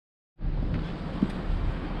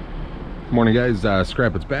Morning guys,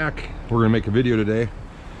 Scrap it's back. We're gonna make a video today.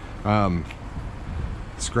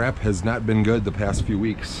 Scrap has not been good the past few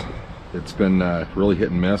weeks. It's been really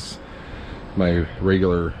hit and miss. My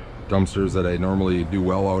regular dumpsters that I normally do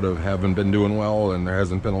well out of haven't been doing well, and there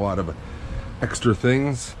hasn't been a lot of extra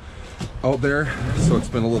things out there, so it's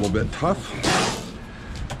been a little bit tough.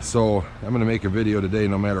 So I'm gonna make a video today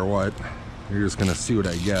no matter what. You're just gonna see what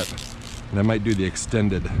I get, and I might do the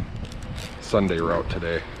extended Sunday route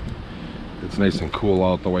today. It's nice and cool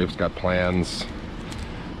out. The wife's got plans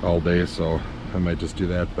all day, so I might just do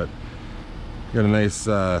that. But got a nice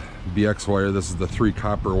BX wire. This is the 3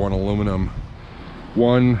 copper, 1 aluminum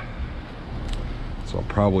one. So I'll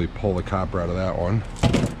probably pull the copper out of that one.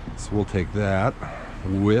 So we'll take that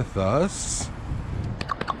with us.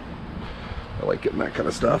 I like getting that kind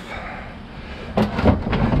of stuff.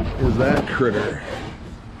 Is that critter?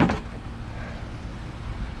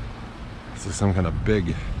 This is some kind of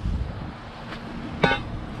big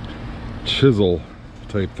chisel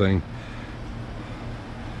type thing.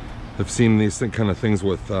 I've seen these kind of things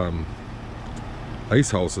with ice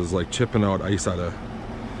houses, like chipping out ice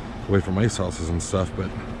away from ice houses and stuff, but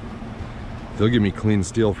they'll give me clean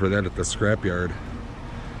steel for that at the scrapyard,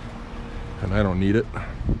 and I don't need it,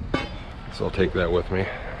 so I'll take that with me.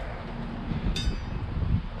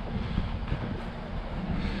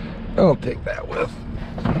 I'll take that with.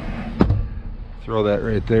 Throw that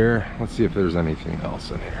right there. Let's see if there's anything else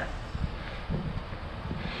in here.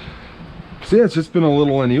 So yeah, it's just been a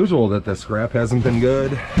little unusual that the scrap hasn't been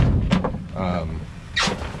good. Yeah,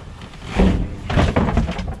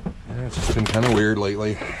 it's just been kind of weird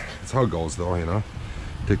lately. That's how it goes though, you know.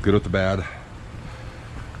 Take good with the bad.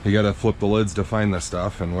 You gotta flip the lids to find this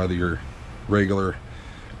stuff, and whether your regular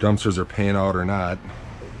dumpsters are paying out or not,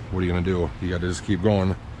 what are you gonna do? You gotta just keep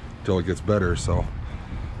going until it gets better. So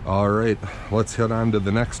all right, let's head on to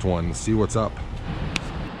the next one, see what's up.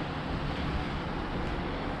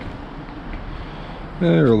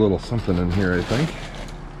 There's a little something in here, I think.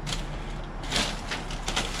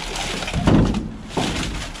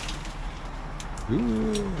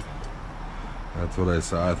 Ooh, that's what I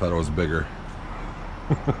saw. I thought it was bigger.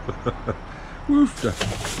 Woof.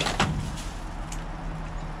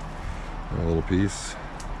 A little piece.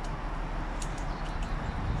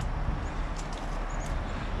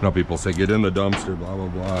 Now people say get in the dumpster, blah blah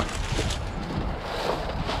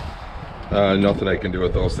blah. Nothing I can do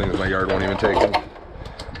with those things. My yard won't even take them.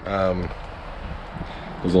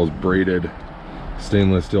 Those braided,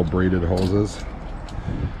 stainless steel braided hoses.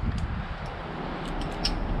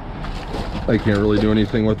 I can't really do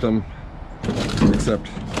anything with them except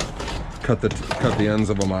cut the ends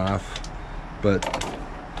of them off. But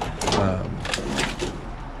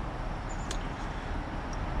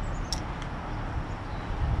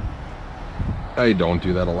I don't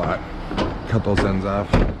do that a lot. Cut those ends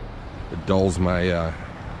off. It dulls my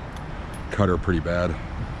cutter pretty bad.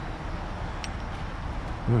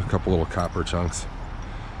 There's a couple little copper chunks.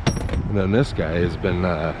 And then this guy has been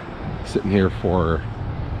sitting here for,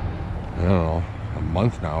 I don't know, a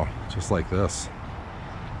month now, just like this.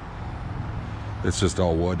 It's just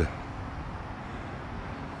all wood.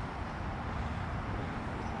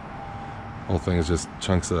 Whole thing is just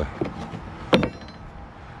chunks of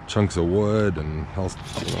wood, and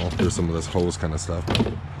you know, there's some of this hose kind of stuff,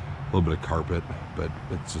 a little bit of carpet, but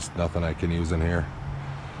it's just nothing I can use in here.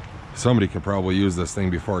 Somebody could probably use this thing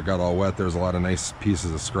before it got all wet. There's a lot of nice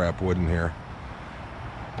pieces of scrap wood in here.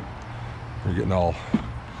 They're getting all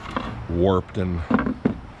warped and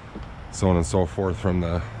so on and so forth from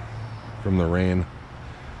the rain.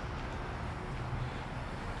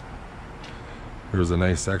 There's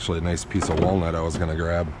actually a nice piece of walnut I was gonna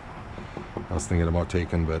grab. I was thinking about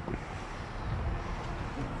taking, but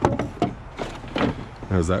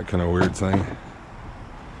there's that kind of weird thing,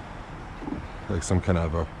 like some kind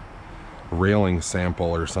of a railing sample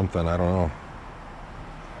or something. I don't know.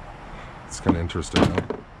 It's kind of interesting though.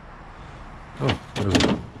 Oh, there's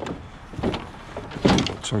a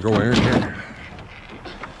chunk of wire in here.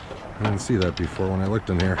 I didn't see that before when I looked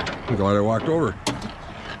in here. I'm glad I walked over.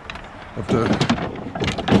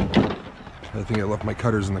 I think I left my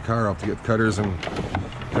cutters in the car. I'll have to get cutters and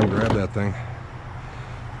come grab that thing.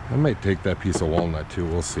 I might take that piece of walnut too,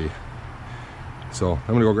 we'll see. So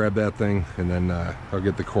I'm gonna go grab that thing, and then I'll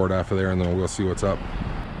get the cord off of there, and then we'll see what's up.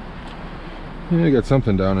 Yeah, I got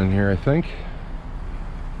something down in here, I think.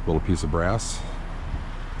 Little piece of brass.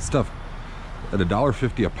 Stuff at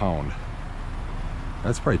 $1.50 a pound.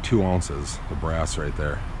 That's probably 2 ounces of brass right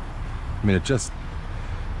there. I mean, it's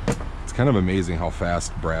kind of amazing how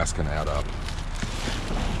fast brass can add up.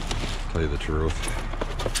 Tell you the truth.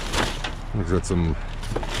 I've got some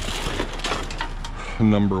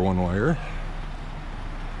 #1 wire.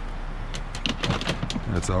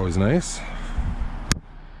 That's always nice.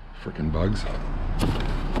 Frickin' bugs.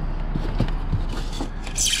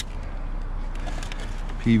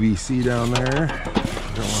 PVC down there.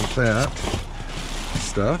 Don't want that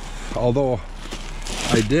stuff. Although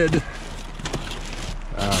I did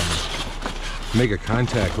make a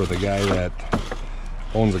contact with a guy that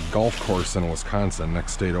owns a golf course in Wisconsin,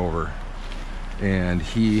 next state over, and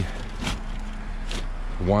he's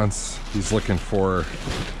looking for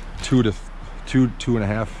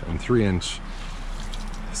 2.5 and 3 inch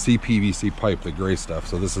CPVC pipe, the gray stuff.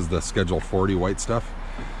 So this is the Schedule 40 white stuff.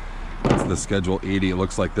 It's the Schedule 80. It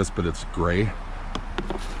looks like this, but it's gray.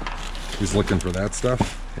 He's looking for that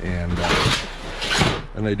stuff, and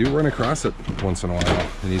I do run across it once in a while.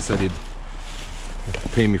 And he said he'd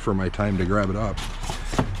pay me for my time to grab it up.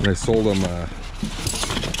 And I sold him a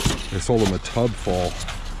tub full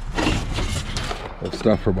of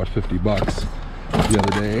stuff for about 50 bucks the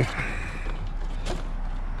other day.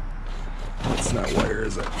 It's not wire,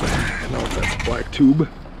 is it? No, that's black tube.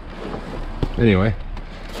 Anyway,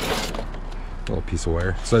 little piece of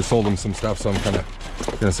wire. So I sold him some stuff, so I'm kind of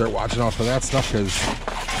gonna start watching out for that stuff, because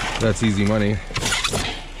that's easy money.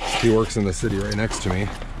 He works in the city right next to me,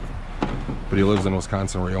 but he lives in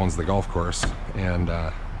Wisconsin where he owns the golf course, and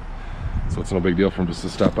so it's no big deal for him just to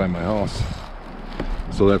stop by my house.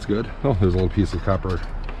 So that's good. Oh, there's a little piece of copper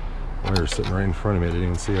wire sitting right in front of me. I didn't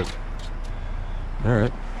even see it. All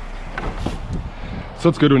right. So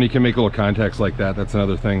it's good when you can make little contacts like that. That's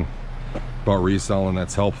another thing about reselling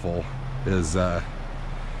that's helpful, is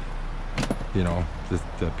you know,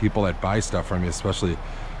 the people that buy stuff from you, especially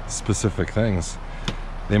specific things,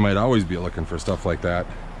 they might always be looking for stuff like that,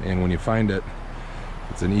 and when you find it,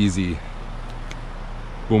 it's an easy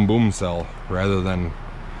boom boom sell rather than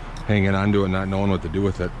hanging on to it, not knowing what to do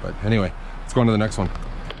with it. But anyway, let's go on to the next one.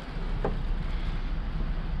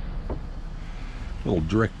 Little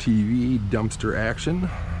DirecTV dumpster action.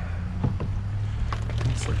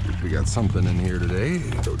 Looks like we got something in here today,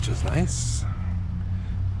 which is nice.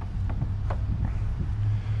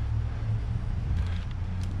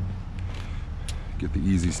 Get the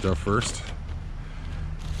easy stuff first.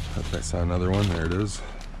 I saw another one. There it is.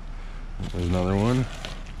 There's another one.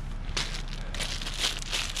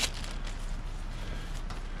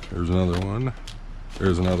 There's another one.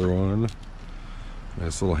 There's another one.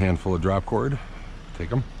 Nice little handful of drop cord. Take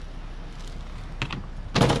them.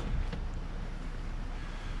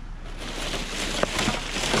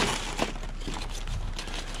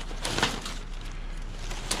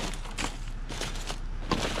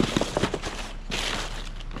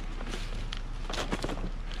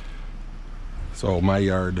 So my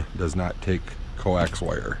yard does not take coax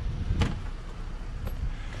wire.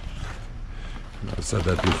 I've said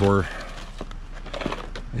that before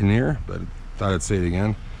in here, but thought I'd say it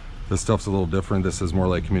again. This stuff's a little different. This is more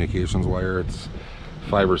like communications wire. It's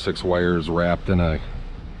 5 or 6 wires wrapped in a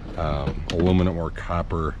aluminum or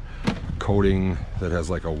copper coating that has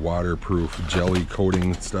like a waterproof jelly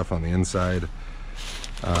coating stuff on the inside.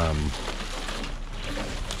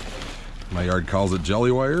 My yard calls it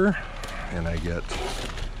jelly wire, and I get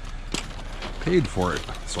paid for it,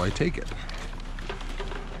 so I take it.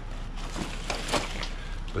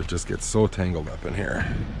 But it just gets so tangled up in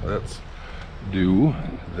here. Let's do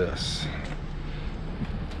this.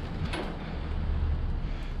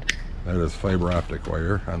 That is fiber optic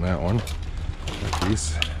wire on that one, that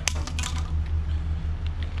piece.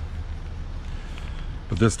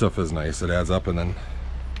 But this stuff is nice. It adds up, and then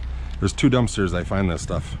there's 2 dumpsters I find this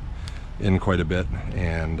stuff in quite a bit,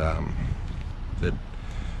 and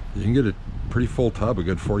you can get a pretty full tub, a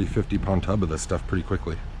good 40-50 pound tub of this stuff pretty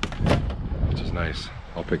quickly, which is nice.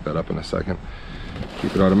 I'll pick that up in a second.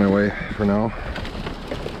 Keep it out of my way for now.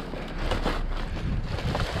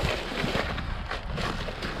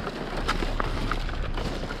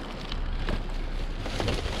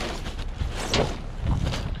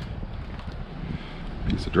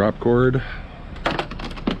 Piece of drop cord.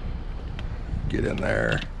 Get in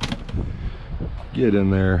there. Get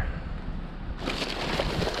in there.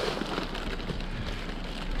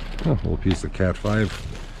 Oh, a little piece of Cat 5.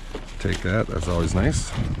 Take that, that's always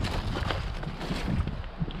nice.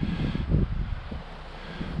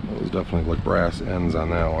 Those definitely look brass ends on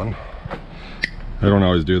that one. I don't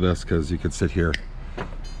always do this because you could sit here.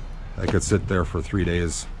 I could sit there for 3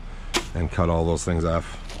 days and cut all those things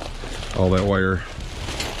off. All that wire.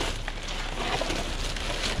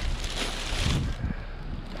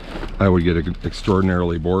 I would get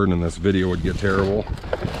extraordinarily bored, and this video would get terrible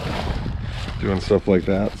doing stuff like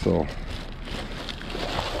that, so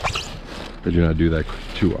I do not do that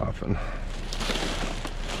too often.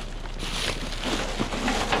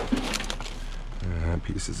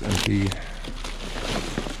 front piece is empty.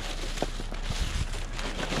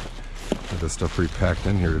 Got this stuff pre-packed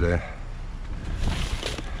in here today.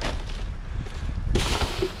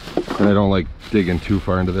 And I don't like digging too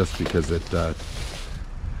far into this because it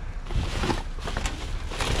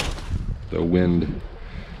the wind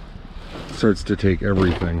starts to take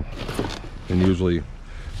everything, and usually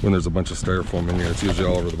when there's a bunch of styrofoam in here, it's usually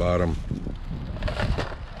all over the bottom.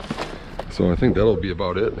 So I think that'll be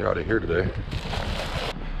about it out of here today.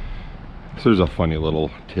 So there's a funny little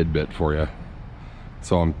tidbit for you.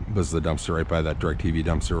 So this is the dumpster right by that DirecTV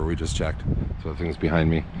dumpster where we just checked. So the thing's behind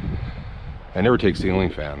me. I never take ceiling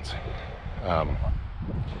fans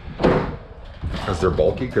because they're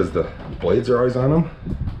bulky, because the blades are always on them.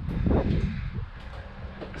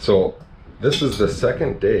 So this is the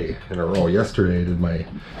second day in a row. Yesterday I did my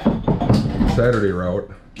Saturday route,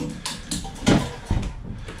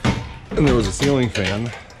 and there was a ceiling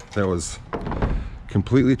fan that was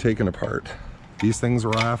completely taken apart. These things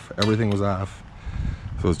were off, everything was off.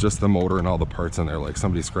 So it was just the motor and all the parts in there. Like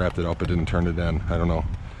somebody scrapped it up, but didn't turn it in. I don't know.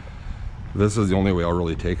 This is the only way I'll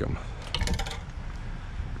really take them.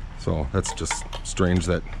 So that's just strange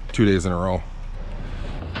that 2 days in a row.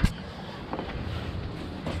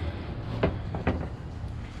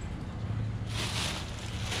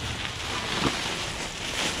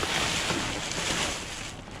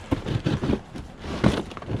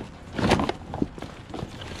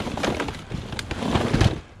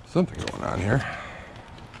 Something going on here.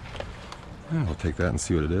 Yeah, we'll take that and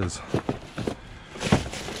see what it is.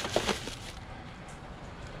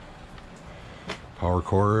 Power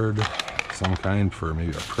cord, some kind for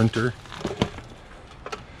maybe a printer.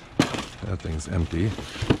 That thing's empty.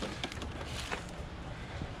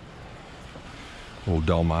 Old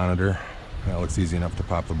Dell monitor. That looks easy enough to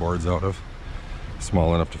pop the boards out of.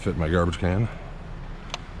 Small enough to fit in my garbage can.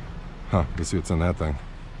 Huh, let's see what's in that thing.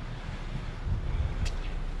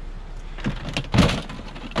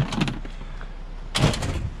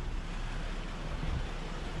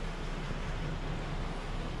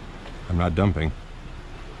 I'm not dumping,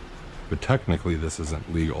 but technically this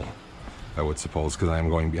isn't legal, I would suppose, because I am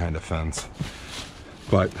going behind a fence.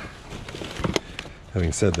 But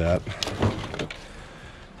having said that,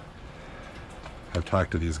 I've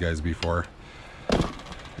talked to these guys before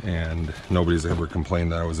and nobody's ever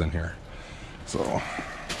complained that I was in here. So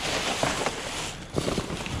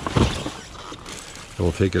I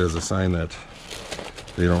will take it as a sign that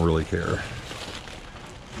they don't really care.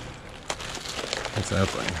 What's that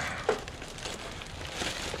thing?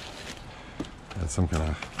 That's some kind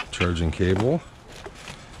of charging cable.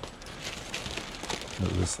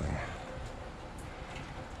 What is this thing?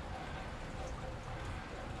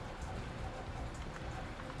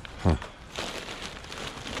 Huh.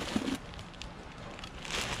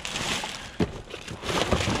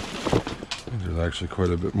 There's actually quite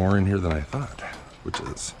a bit more in here than I thought, which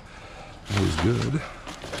is always good.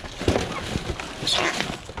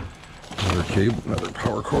 Another cable, another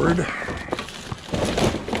power cord.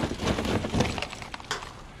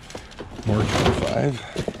 More Cable 5.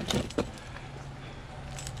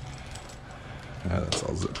 Yeah, that's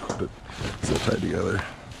all zip coded, zip tied together.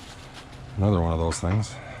 Another one of those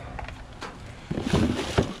things.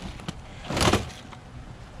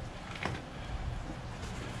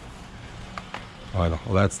 Oh, I know.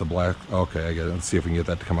 Well, that's the black. Okay, I get it. Let's see if we can get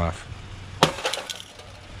that to come off.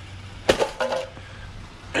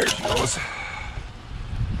 There she goes.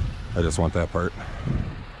 I just want that part.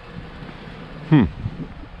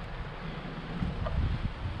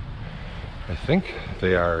 I think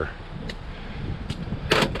they are,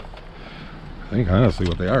 I think honestly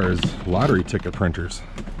what they are is lottery ticket printers.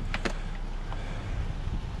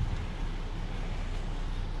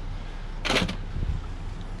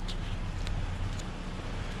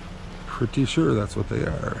 Pretty sure that's what they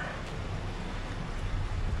are.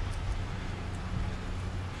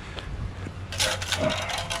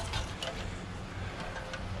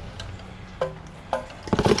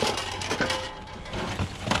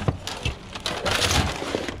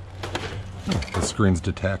 The screen's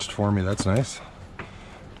detached for me, that's nice.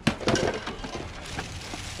 I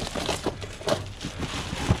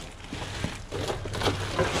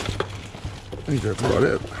think that's about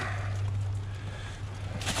it.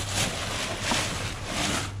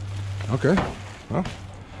 Okay, well,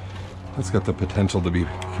 that's got the potential to be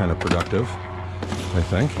kind of productive, I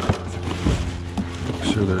think.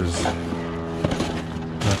 Make sure there's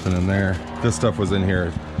nothing in there. This stuff was in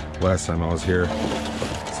here last time I was here,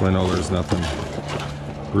 so I know there's nothing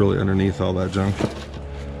really underneath all that junk.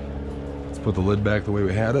 Let's put the lid back the way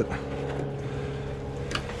we had it.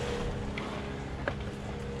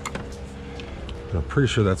 I'm pretty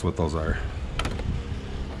sure that's what those are.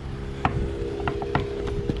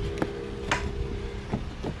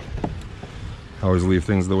 Always leave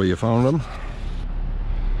things the way you found them.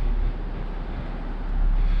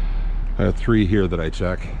 I have 3 here that I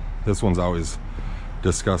check. This one's always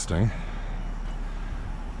disgusting.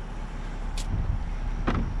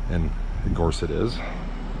 And of course it is.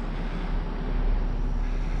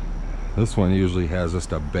 This one usually has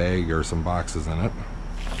just a bag or some boxes in it.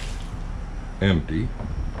 Empty.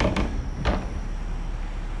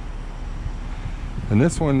 And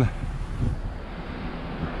this one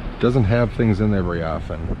doesn't have things in there very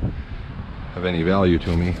often of any value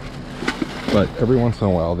to me, but every once in a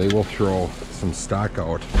while they will throw some stock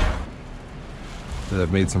out that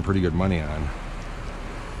I've made some pretty good money on.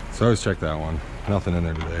 So I always check that one. Nothing in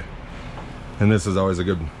there today. And this is always a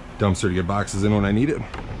good dumpster to get boxes in when I need it,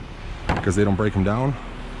 because they don't break them down.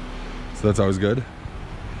 So that's always good.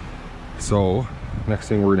 So next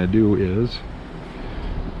thing we're gonna do is,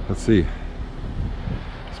 let's see,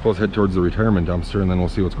 I suppose head towards the retirement dumpster and then we'll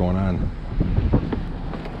see what's going on.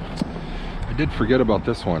 I did forget about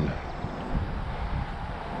this one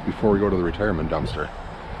before we go to the retirement dumpster,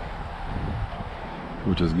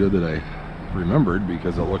 which is good that I remembered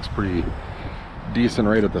because it looks pretty decent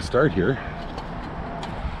right at the start here.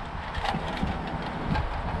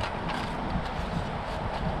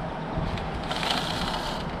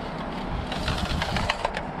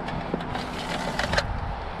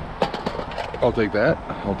 I'll take that.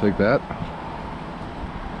 I'll take that.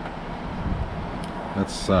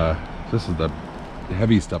 That's this is the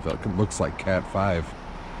heavy stuff that looks like Cat 5,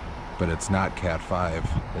 but it's not Cat 5.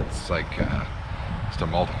 It's like just a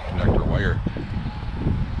multi-conductor wire.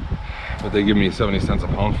 But they give me 70 cents a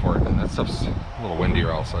pound for it, and that stuff's a little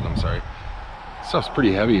windier all of a sudden. I'm sorry. Stuff's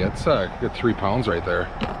pretty heavy. It's good 3 pounds right there.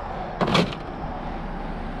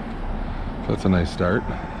 So that's a nice start.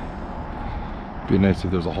 Be nice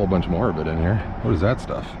if there's a whole bunch more of it in here. What is that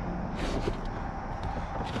stuff?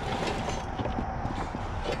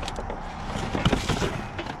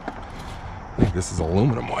 I think this is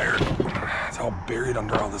aluminum wire. It's all buried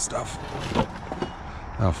under all this stuff.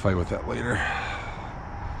 I'll fight with that later.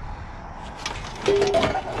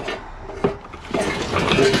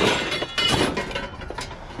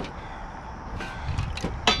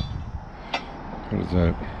 What is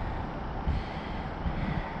that?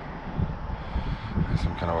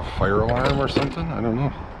 Some kind of a fire alarm or something? I don't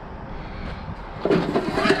know.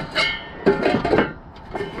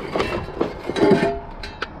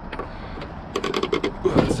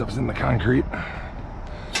 Ooh, that stuff's in the concrete.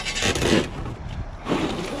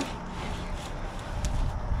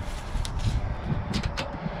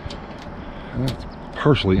 It's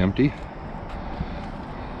partially empty.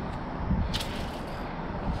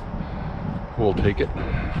 We'll take it.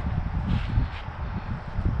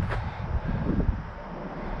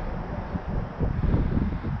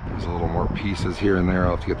 There's a little more pieces here and there.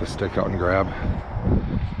 I'll have to get the stick out and grab.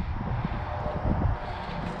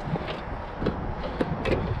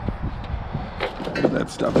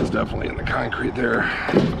 That stuff is definitely in the concrete there.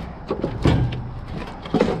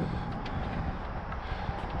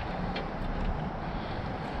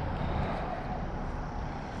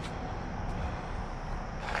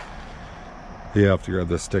 You have to grab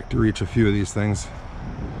the stick to reach a few of these things.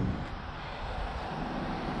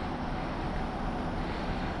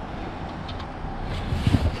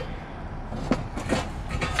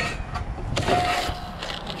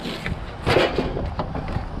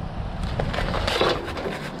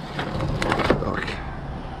 Okay.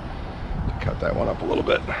 Cut that one up a little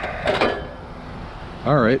bit.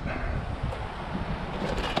 All right.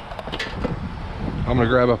 I'm gonna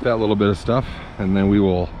grab up that little bit of stuff and then we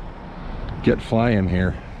will get flying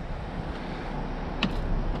here.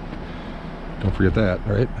 Don't forget that,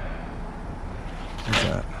 right? What's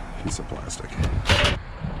that? Piece of plastic.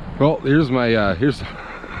 Well, here's my here's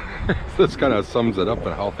this kind of sums it up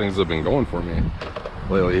and how things have been going for me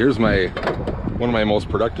lately. Here's my one of my most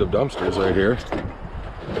productive dumpsters right here,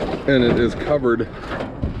 and it is covered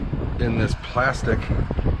in this plastic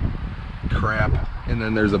crap, and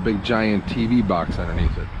then there's a big giant TV box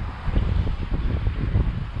underneath it.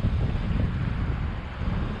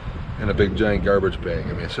 And a big giant garbage bag.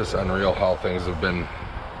 I mean, it's just unreal how things have been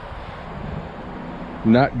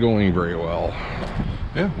not going very well.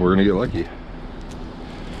 Yeah, we're gonna get lucky.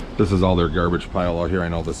 This is all their garbage pile out here. I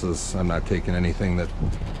know this is, I'm not taking anything that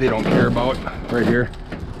they don't care about right here.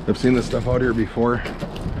 I've seen this stuff out here before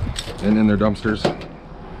and in their dumpsters.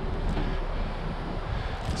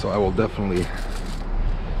 So I will definitely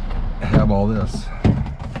have all this.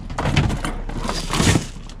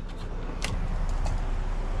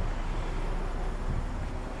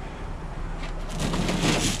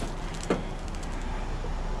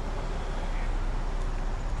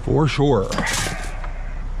 for sure.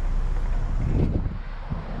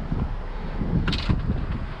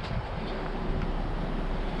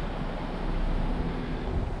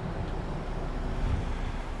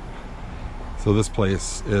 So this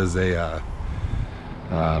place is a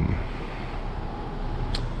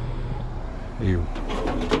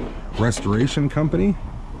restoration company.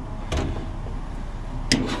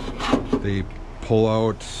 They pull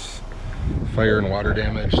out fire and water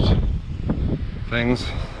damaged things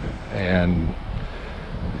and,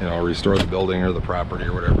 you know, restore the building or the property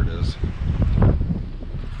or whatever it is.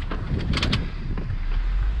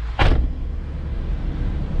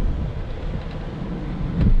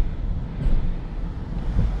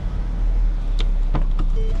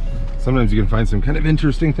 Sometimes you can find some kind of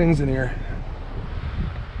interesting things in here.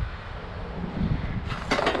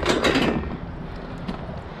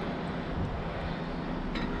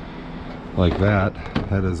 Like that.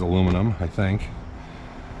 That is aluminum, I think.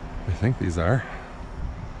 I think these are.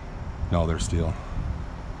 No, they're steel.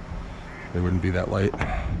 They wouldn't be that light.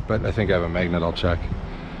 But I think I have a magnet, I'll check.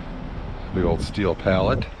 Big old steel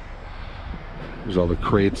pallet. There's all the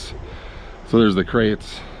crates. So there's the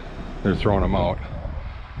crates. They're throwing them out.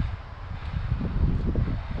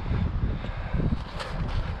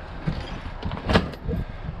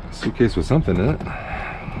 Suitcase with something in it.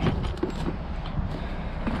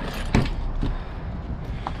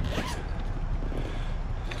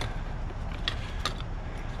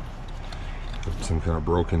 Some kind of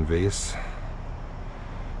broken vase.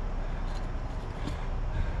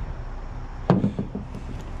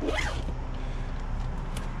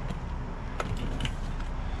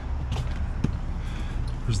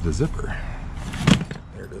 Where's the zipper?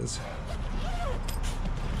 There it is.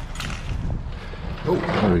 Oh,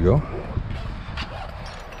 there we go.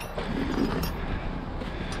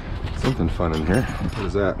 Something fun in here. What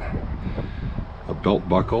is that? A belt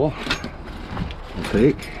buckle. I'll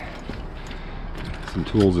take. Some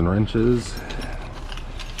tools and wrenches.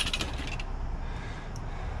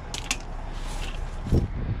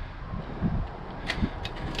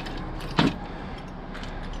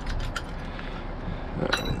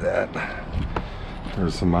 That.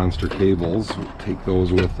 There's some monster cables. We'll take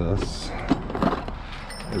those with us.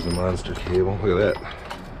 There's a monster cable. Look at that.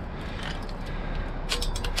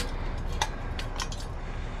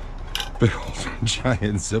 Big old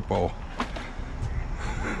giant Zippo.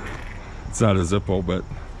 It's not a Zippo, but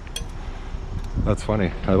that's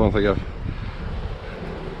funny. I don't think I've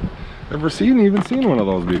ever even seen one of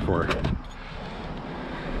those before.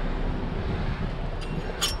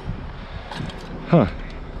 Huh.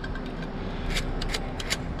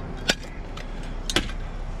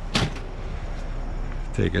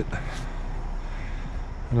 Take it.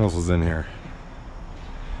 What else is in here?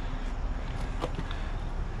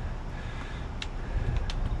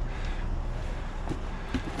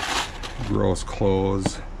 Gross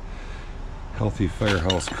clothes. Healthy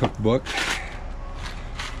Firehouse cookbook.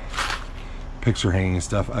 Picture hanging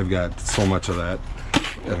stuff. I've got so much of that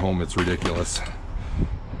at home, it's ridiculous.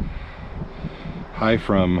 Hi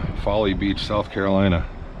from Folly Beach, South Carolina.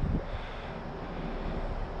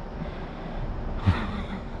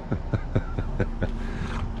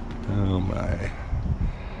 Oh my.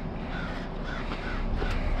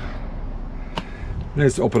 I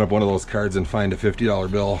just open up one of those cards and find a $50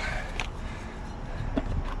 bill.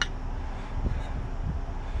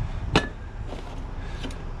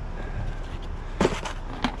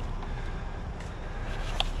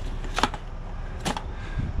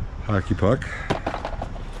 Hockey puck.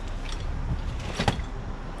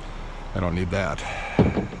 I don't need that.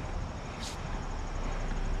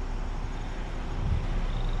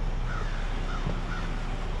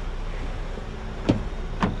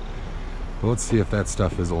 But let's see if that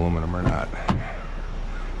stuff is aluminum or not.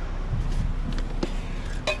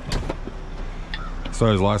 So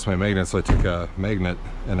I lost my magnet, so I took a magnet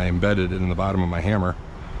and I embedded it in the bottom of my hammer.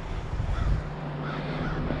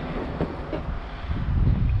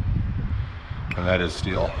 And that is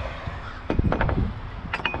steel.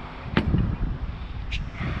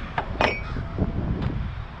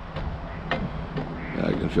 Yeah,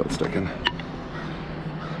 I can feel it sticking.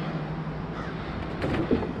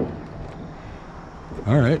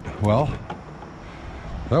 All right, well,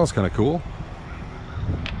 that was kind of cool.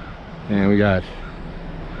 And we got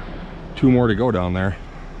 2 more to go down there.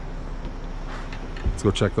 Let's go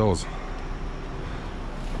check those.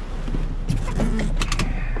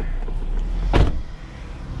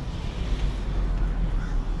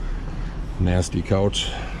 Nasty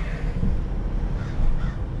couch.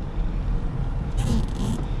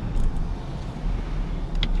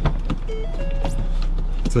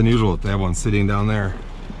 It's unusual that they have one sitting down there.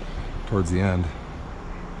 towards the end.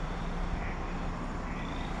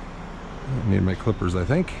 I need my clippers, I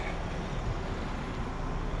think.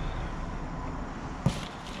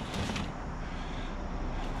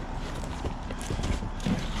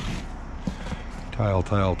 Tile,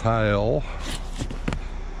 tile, tile.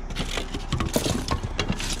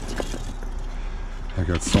 I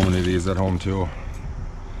got so many of these at home too.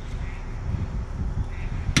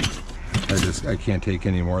 I can't take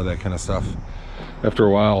any more of that kind of stuff. After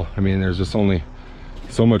a while, I mean, there's just only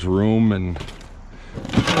so much room and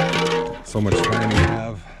so much time you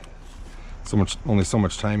have. Only so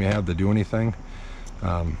much time you have to do anything.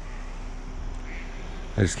 I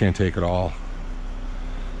just can't take it all.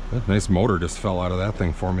 That nice motor just fell out of that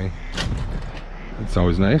thing for me. It's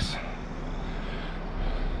always nice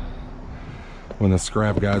when the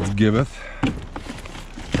scrap gods giveth.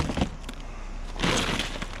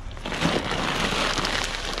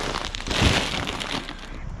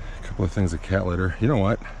 A couple of things of cat litter. You know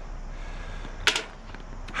what?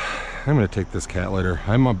 I'm gonna take this cat litter.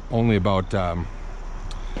 I'm only about there's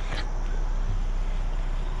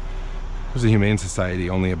a Humane Society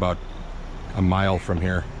only about a mile from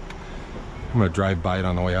here. I'm gonna drive by it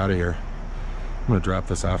on the way out of here. I'm gonna drop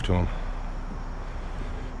this off to them.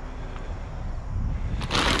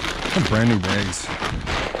 Some brand new bags.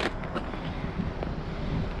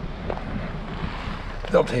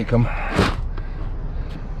 They'll take them.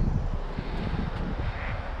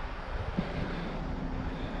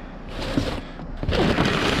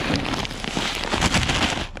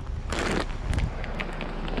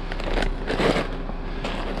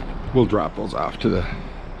 We'll drop those off to the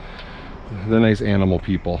nice animal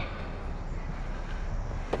people.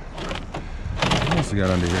 What else we got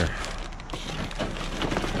under here?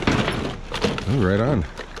 Oh, right on.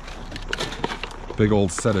 Big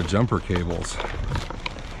old set of jumper cables.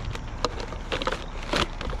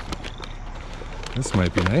 This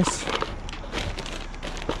might be nice.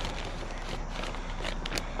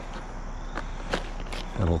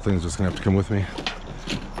 That whole thing's just gonna have to come with me.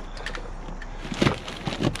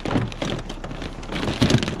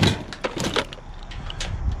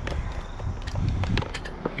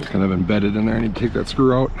 Kind of embedded in there. I need to take that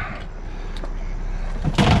screw out.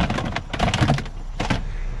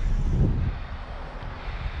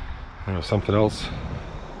 There's something else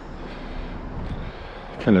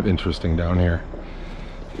kind of interesting down here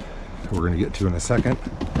that we're going to get to in a second.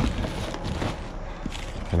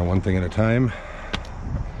 Kind of one thing at a time.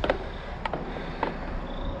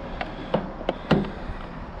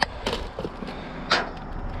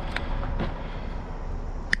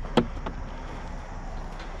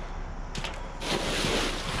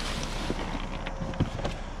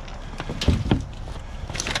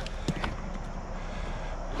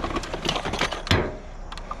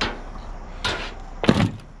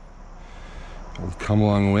 Come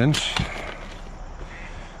along winch.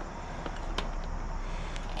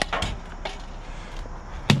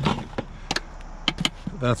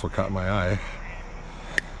 That's what caught my eye.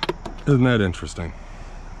 Isn't that interesting?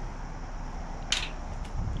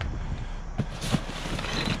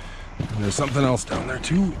 And there's something else down there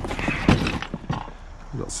too.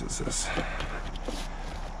 What else is this?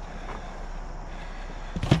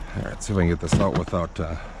 All right, see if I can get this out without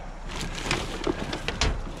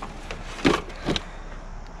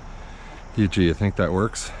Gee, you think that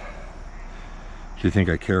works? Do you think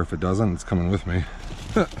I care if it doesn't? It's coming with me.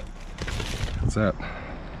 What's that?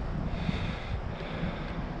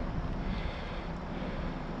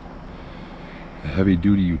 A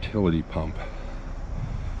heavy-duty utility pump.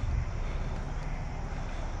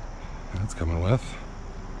 That's coming with.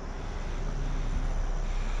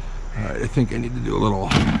 Alright, I think I need to do a little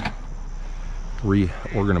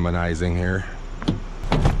reorganizing here.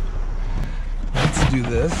 Let's do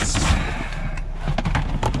this.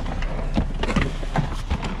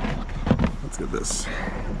 This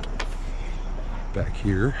back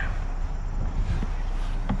here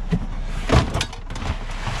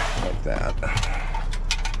like that.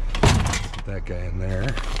 Put that guy in there.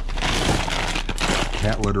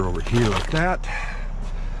 Cat litter over here like that.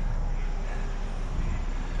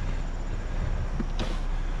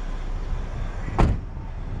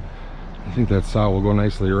 I think that saw will go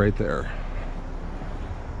nicely right there.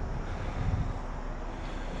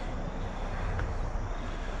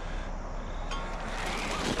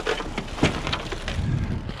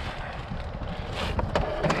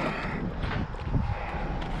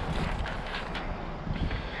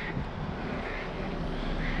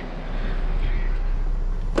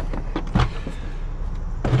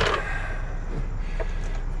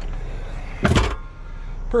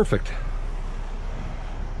 Perfect.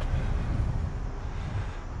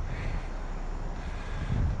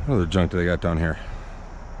 What other junk do they got down here?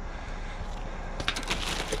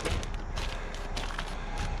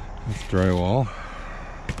 That's drywall.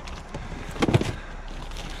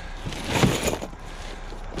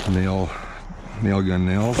 Nail gun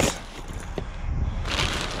nails.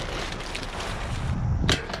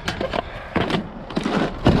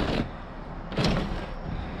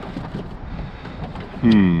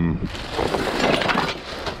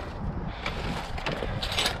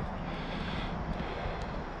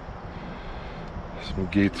 So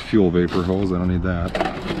Gates fuel vapor hose, I don't need that.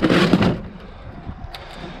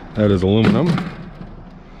 That is aluminum.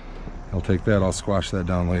 I'll take that, I'll squash that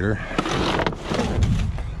down later.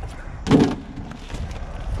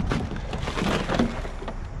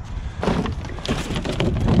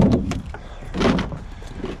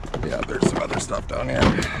 Yeah, there's some other stuff down here.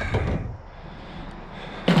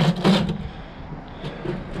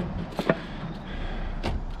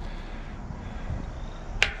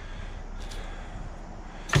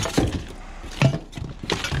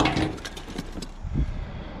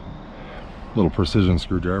 Little precision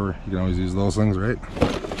screwdriver, you can always use those things, right?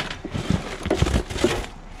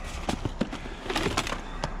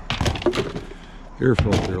 Air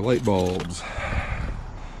filter, light bulbs.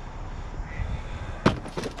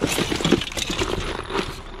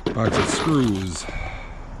 Box of screws.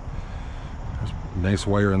 There's nice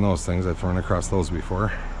wire in those things, I've run across those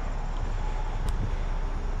before.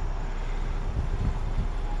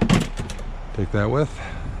 Take that with.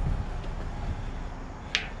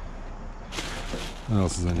 What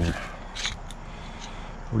else is in here?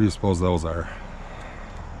 What do you suppose those are?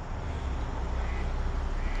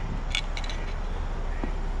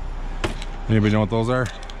 Anybody know what those are?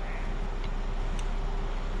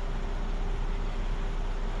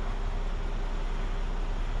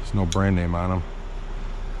 There's no brand name on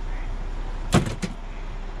them.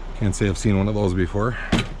 Can't say I've seen one of those before.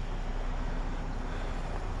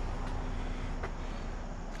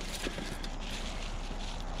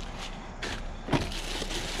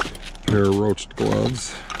 Pair of roached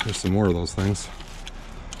gloves. There's some more of those things.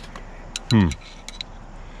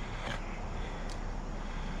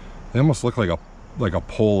 They almost look like a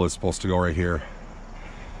pole is supposed to go right here,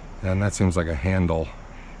 and that seems like a handle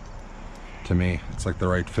to me. It's like the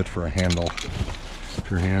right fit for a handle. If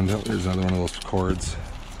your hand, oh, there's another one of those cords.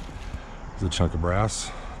 There's a chunk of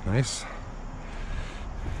brass. Nice.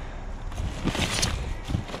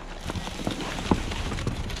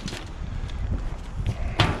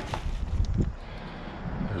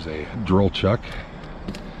 There's a drill chuck.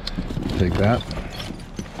 Take that.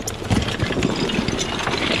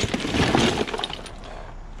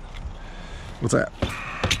 What's that?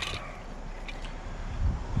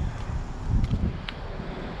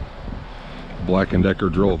 Black & Decker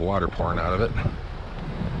drill with water pouring out of it.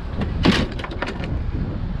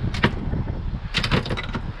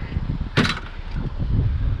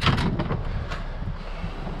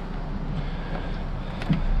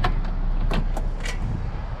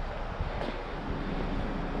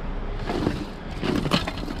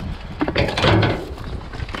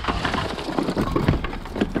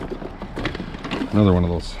 Another one of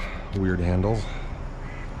those weird handles.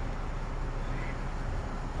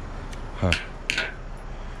 Huh.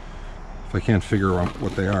 If I can't figure out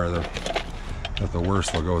what they are, at the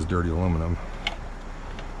worst they'll go as dirty aluminum.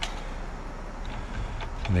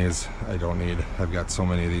 And these I don't need. I've got so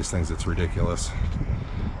many of these things, it's ridiculous.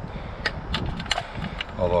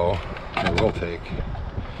 Although I will take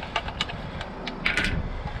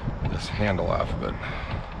this handle off of it.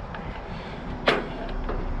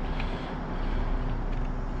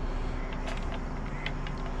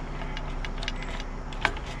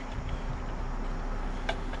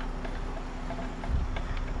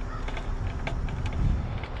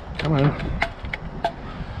 Come on.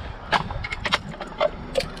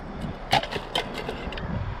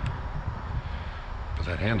 But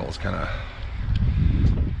that handle is kind of...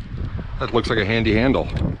 That looks like a handy handle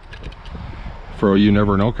for a you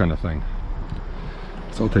never know kind of thing.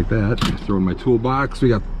 So I'll take that, throw in my toolbox. We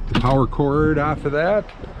got the power cord off of that.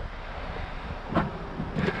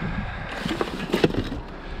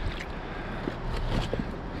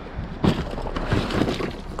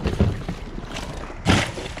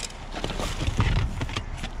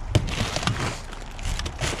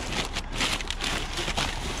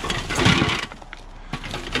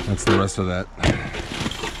 That's the rest of that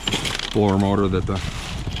blower motor that the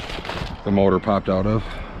motor popped out of.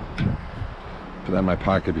 Put that in my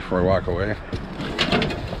pocket before I walk away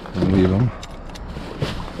and leave them.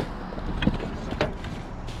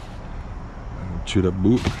 Chewed up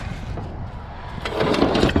boot.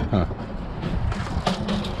 Huh.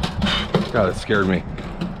 God, it scared me.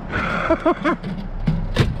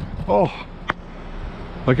 Oh,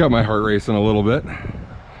 I got my heart racing a little bit.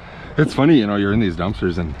 It's funny, you know, you're in these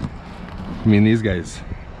dumpsters, and I mean, these guys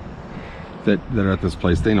that are at this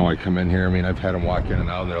place, they know I come in here. I mean, I've had them walk in and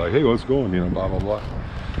out and they're like, hey, what's going, you know, blah blah blah.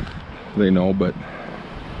 They know, but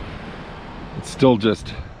it still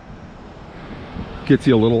just gets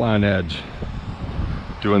you a little on edge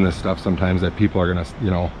doing this stuff sometimes, that people are gonna, you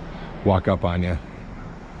know, walk up on you.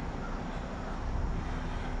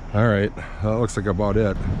 All right, that looks like about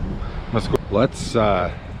it. Let's go. Let's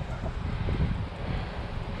I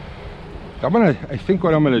think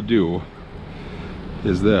what I'm gonna do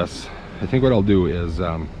is this. I think what I'll do is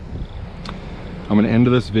I'm gonna end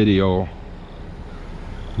this video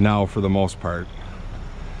now for the most part,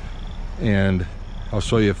 and I'll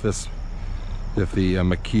show you if the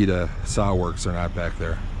Makita saw works or not back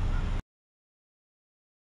there.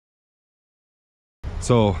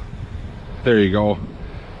 So there you go.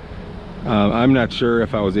 I'm not sure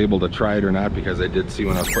if I was able to try it or not, because I did see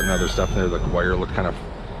when I was putting other stuff there, the wire looked kind of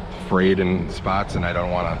frayed in spots, and I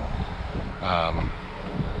don't want to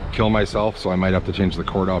kill myself, so I might have to change the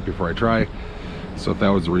cord out before I try. So if that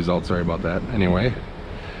was the result, sorry about that. Anyway,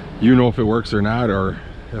 you know if it works or not, or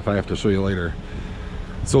if I have to show you later.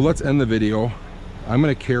 So let's end the video. I'm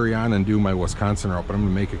going to carry on and do my Wisconsin route, but I'm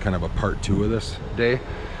going to make it kind of a part 2 of this day.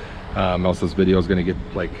 Else this video is going to get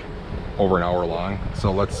like over an hour long.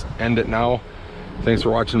 So let's end it now. Thanks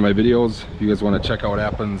for watching my videos. If you guys want to check out what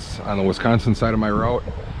happens on the Wisconsin side of my route,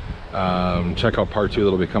 check out part 2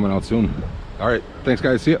 that'll be coming out soon. All right, thanks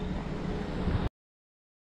guys, see ya.